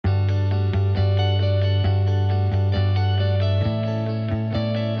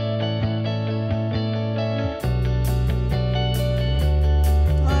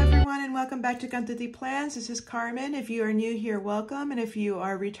back to Quantity Plans. This is Carmen. If you are new here, welcome. And if you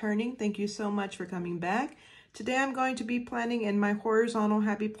are returning, thank you so much for coming back. Today I'm going to be planning in my horizontal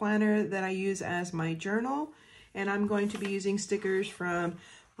happy planner that I use as my journal. And I'm going to be using stickers from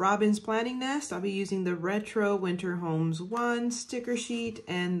Robin's Planning Nest. I'll be using the Retro Winter Homes 1 sticker sheet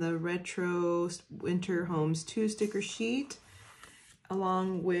and the Retro Winter Homes 2 sticker sheet,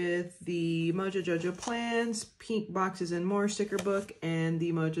 along with the Mojo Jojo Plans Pink Boxes and More sticker book and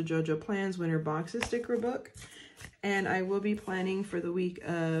the Mojo Jojo Plans Winter Boxes sticker book. And I will be planning for the week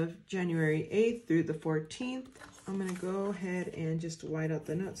of January 8th through the 14th. I'm going to go ahead and just white out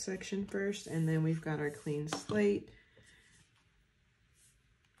the note section first, and then we've got our clean slate.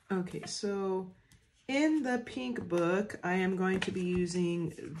 Okay, so in the pink book, I am going to be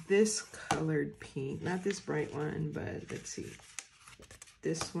using this colored pink, not this bright one, but let's see,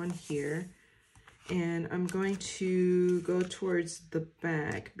 this one here. And I'm going to go towards the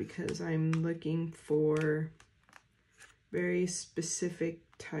back because I'm looking for very specific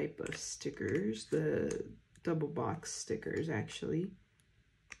type of stickers, the double box stickers actually.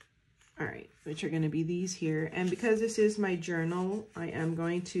 All right, which are going to be these here. And because this is my journal, I am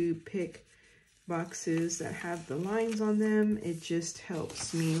going to pick boxes that have the lines on them. It just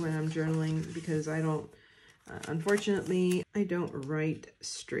helps me when I'm journaling because I don't, unfortunately, I don't write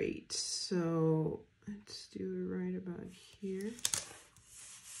straight. So let's do it right about here.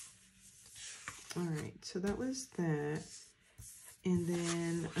 All right, so that was that. And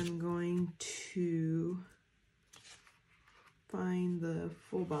then I'm going to find the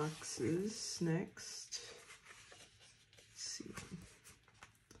full boxes next. Let's see.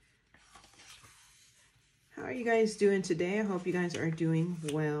 How are you guys doing today? I hope you guys are doing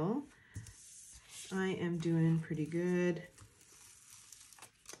well. I am doing pretty good.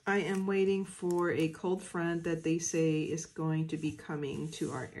 I am waiting for a cold front that they say is going to be coming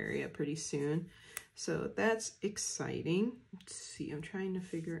to our area pretty soon. So that's exciting. Let's see, I'm trying to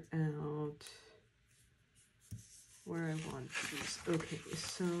figure out where I want these. Okay,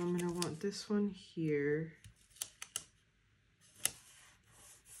 so I'm gonna want this one here.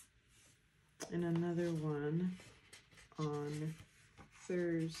 And another one on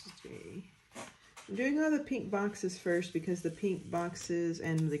Thursday. I'm doing all the pink boxes first because the pink boxes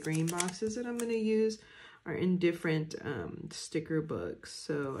and the green boxes that I'm gonna use are in different sticker books.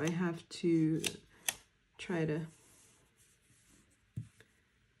 So I have to try to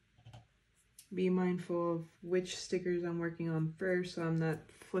be mindful of which stickers I'm working on first so I'm not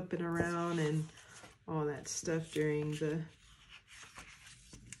flipping around and all that stuff during the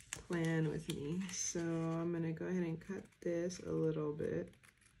plan with me. So I'm going to go ahead and cut this a little bit.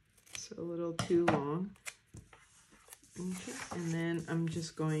 It's a little too long. Okay, and then I'm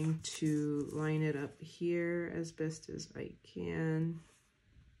just going to line it up here as best as I can.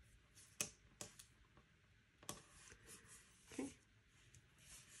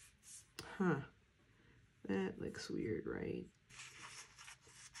 Huh, that looks weird, right?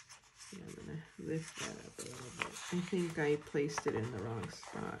 Yeah, I'm gonna lift that up a little bit. I think I placed it in the wrong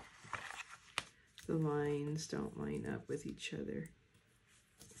spot. The lines don't line up with each other.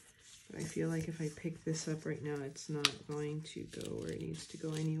 But I feel like if I pick this up right now, it's not going to go where it needs to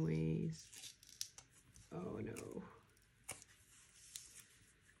go anyways. Oh no.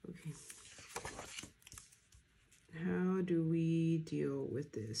 Okay. How do we deal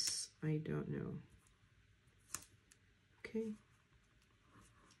with this? I don't know. Okay.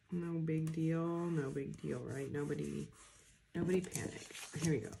 No big deal, right? Nobody panic.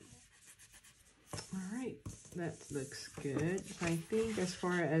 Here we go. All right, that looks good. I think as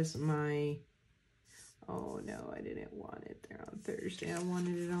far as my, oh no, I didn't want it there on Thursday. I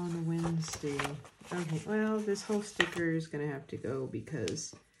wanted it on Wednesday. Okay, well, this whole sticker is gonna have to go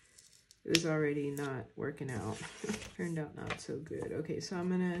because it was already not working out. Turned out not so good. Okay, so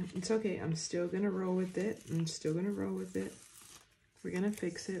it's okay. I'm still gonna roll with it. We're gonna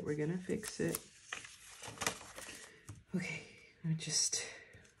fix it. Okay, I just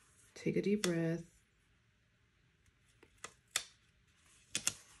take a deep breath.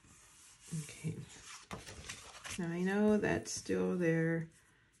 Okay. Now I know that's still there,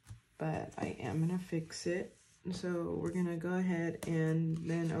 but I am gonna fix it. So we're gonna go ahead and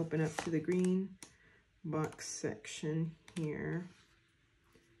then open up to the green box section here.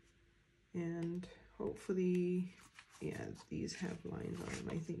 And hopefully, yeah, these have lines on them,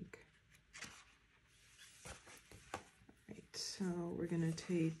 I think. All right, so we're gonna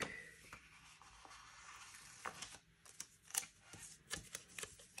take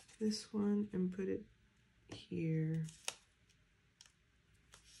this one and put it here.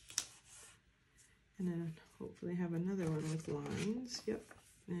 And then hopefully have another one with lines. Yep,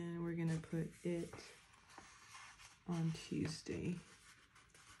 And we're gonna put it on Tuesday.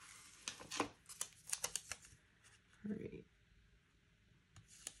 All right.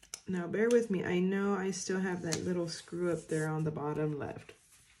 Now bear with me. I know I still have that little screw up there on the bottom left,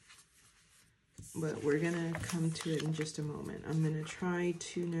 but we're gonna come to it in just a moment. I'm gonna try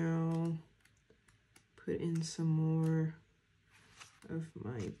to now put in some more of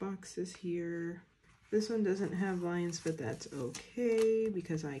my boxes here. This one doesn't have lines, but that's okay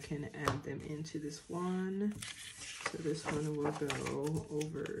because I can add them into this one. So this one will go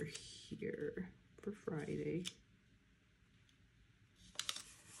over here for Friday.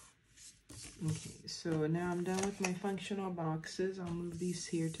 Okay, so now I'm done with my functional boxes. I'll move these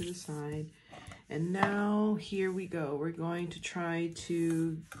here to the side. And now here we go. We're going to try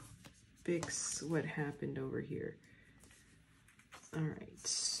to fix what happened over here. All right,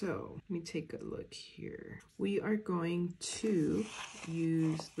 so let me take a look here. We are going to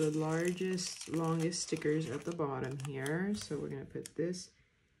use the longest stickers at the bottom here. So we're gonna put this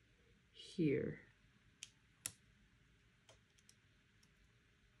here.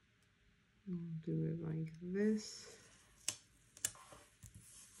 Do it like this.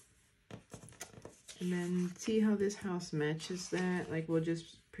 And then see how this house matches that? Like we'll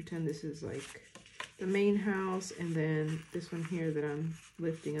just pretend this is like the main house, and then this one here that I'm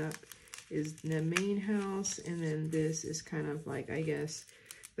lifting up is the main house, and then this is kind of like, I guess,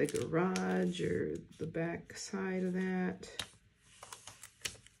 the garage or the back side of that.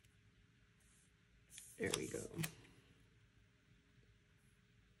 There we go.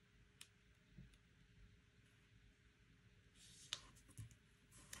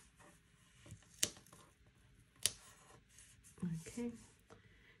 Okay.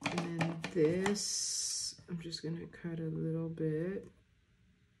 And then this, I'm just going to cut a little bit.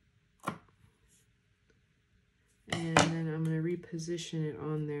 And then I'm going to reposition it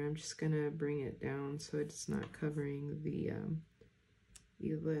on there. I'm just going to bring it down so it's not covering the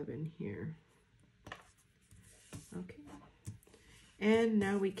 11 here. Okay. And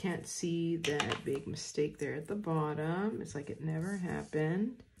now we can't see that big mistake there at the bottom. It's like it never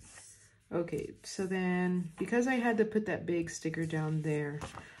happened. Okay, so then because I had to put that big sticker down there,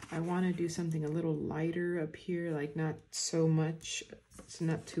 I want to do something a little lighter up here, like not so much, it's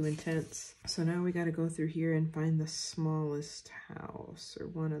not too intense. So now we got to go through here and find the smallest house, or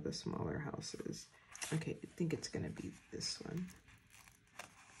one of the smaller houses. Okay, I think it's going to be this one.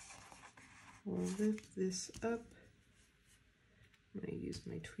 We'll lift this up. I'm going to use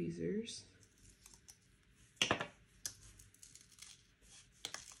my tweezers.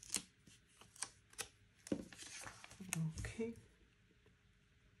 Okay.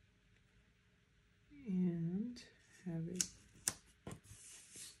 And have it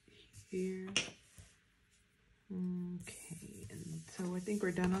here. Okay, and so I think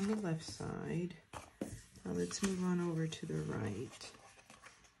we're done on the left side. Now let's move on over to the right.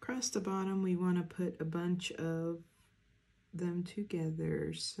 Across the bottom, we want to put a bunch of them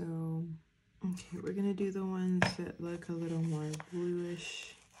together. So, okay, we're going to do the ones that look a little more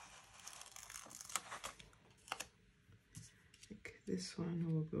bluish. Like this one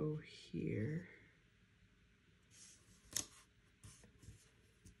will go here.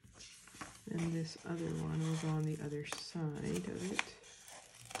 And this other one will go on the other side of it.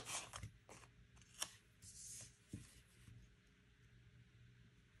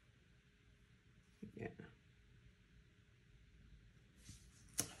 Yeah.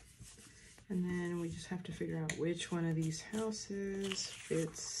 And then we just have to figure out which one of these houses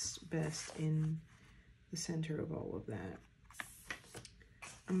fits best in the center of all of that.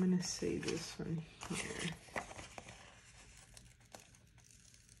 I'm gonna say this one here.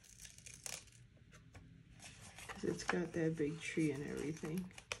 It's got that big tree and everything.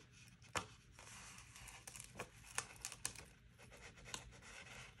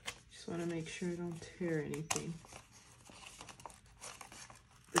 Just want to make sure I don't tear anything.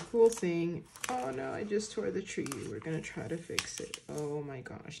 The cool thing, oh no, I just tore the tree. We're going to try to fix it. Oh my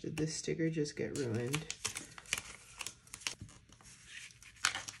gosh, did this sticker just get ruined?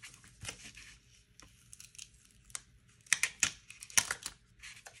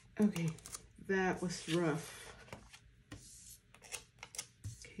 Okay, that was rough.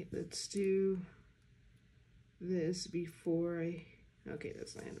 Okay, let's do this before I, okay,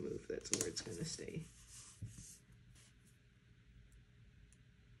 that's not gonna move, that's where it's gonna stay.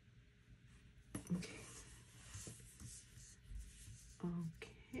 Okay.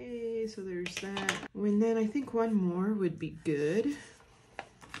 Okay, so there's that. And then I think one more would be good.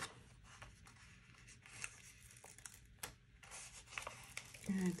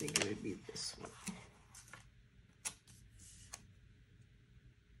 I think it would be this one.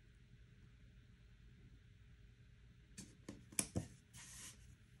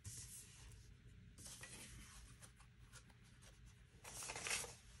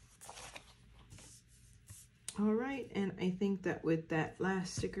 All right, and I think that with that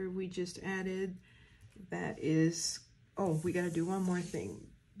last sticker we just added, that is, oh, we gotta do one more thing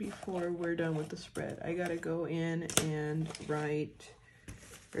before we're done with the spread. I gotta go in and write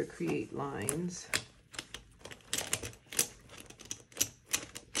or create lines.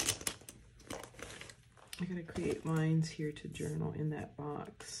 I gotta create lines here to journal in that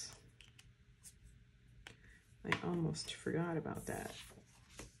box. I almost forgot about that.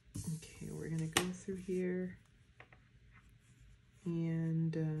 Okay, we're gonna go through here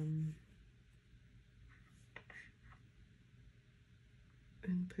and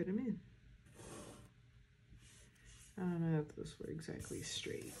put them in. I don't know if those were exactly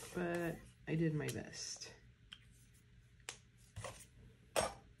straight, but I did my best.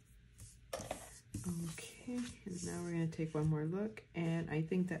 Okay, and now we're going to take one more look, and I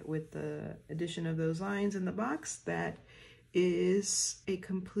think that with the addition of those lines in the box, that is a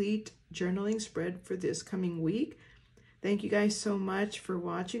complete journaling spread for this coming week. Thank you guys so much for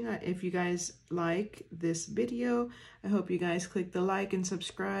watching. If you guys like this video, I hope you guys click the like and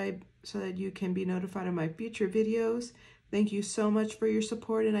subscribe so that you can be notified of my future videos. Thank you so much for your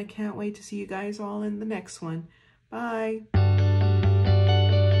support, and I can't wait to see you guys all in the next one. Bye.